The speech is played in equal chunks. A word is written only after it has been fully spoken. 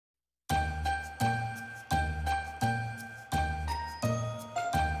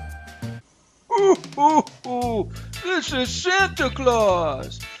This is Santa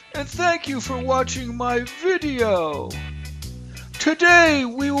Claus, and thank you for watching my video. Today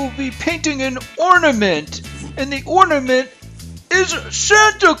we will be painting an ornament, and the ornament is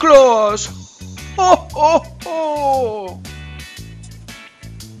Santa Claus. Ho ho ho!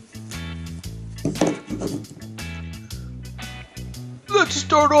 Let's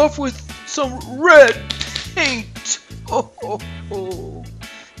start off with some red paint. Ho ho ho!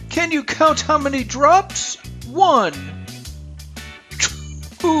 Can you count how many drops? 1,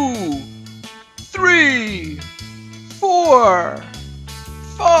 2, 3, 4,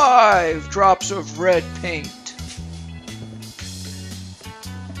 5 drops of red paint.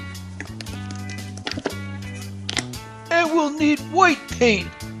 And we'll need white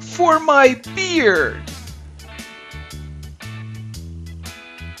paint for my beard.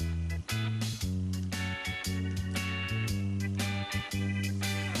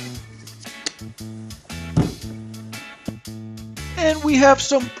 And we have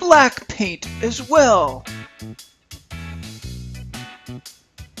some black paint as well.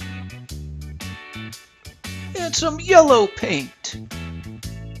 And some yellow paint.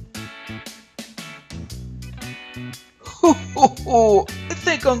 Ho ho ho! I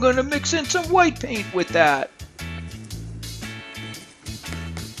think I'm going to mix in some white paint with that.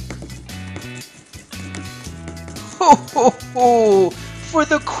 Ho ho ho! For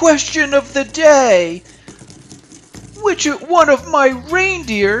the question of the day, which one of my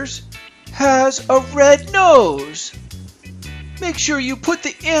reindeers has a red nose? Make sure you put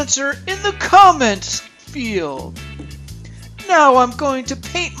the answer in the comments field. Now I'm going to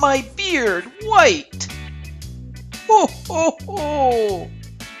paint my beard white. Ho ho ho!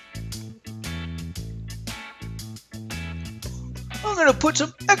 I'm going to put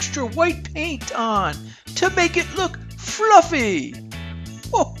some extra white paint on to make it look fluffy.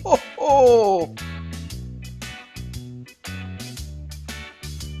 Ho ho ho!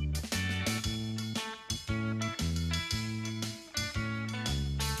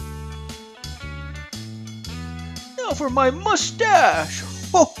 Now for my mustache.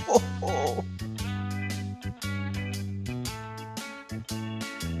 Ho ho ho!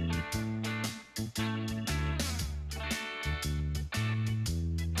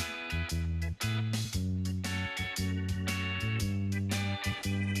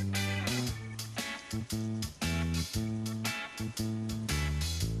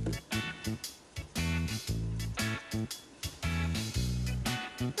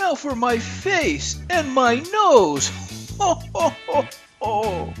 Now for my face and my nose. Ho ho ho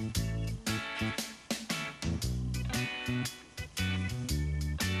ho!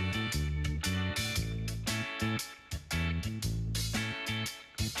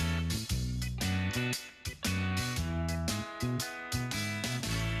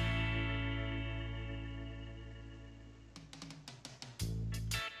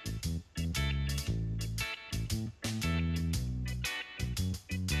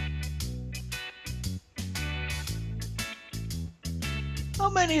 How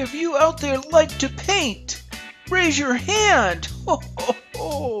many of you out there like to paint? Raise your hand! Ho ho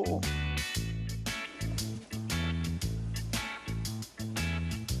ho!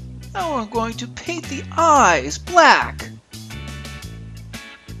 Now I'm going to paint the eyes black.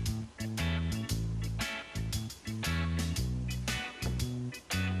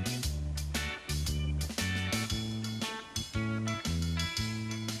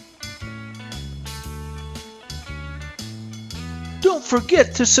 Don't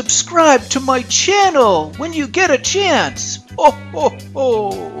forget to subscribe to my channel when you get a chance. Ho ho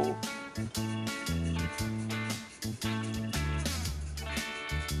ho!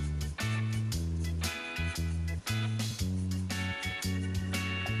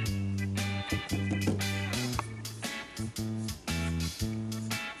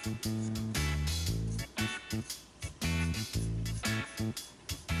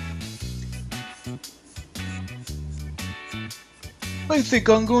 I think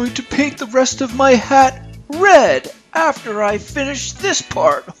I'm going to paint the rest of my hat red after I finish this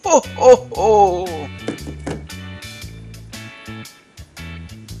part. Ho ho ho!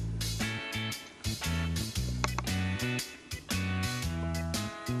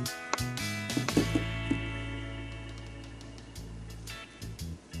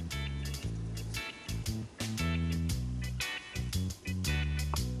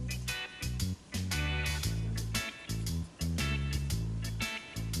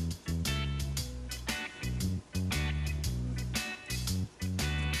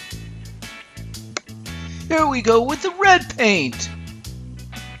 Here we go with the red paint.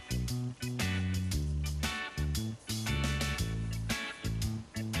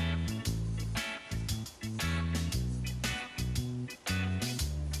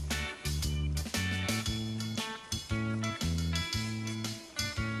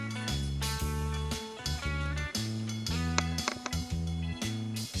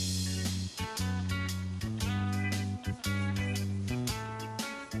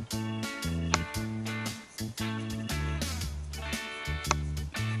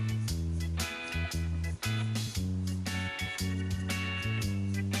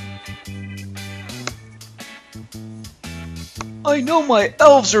 I know my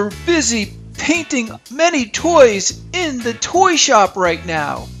elves are busy painting many toys in the toy shop right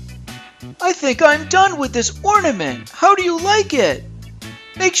now. I think I'm done with this ornament. How do you like it?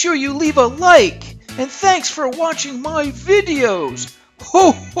 Make sure you leave a like, and thanks for watching my videos.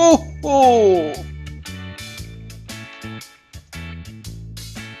 Ho ho ho!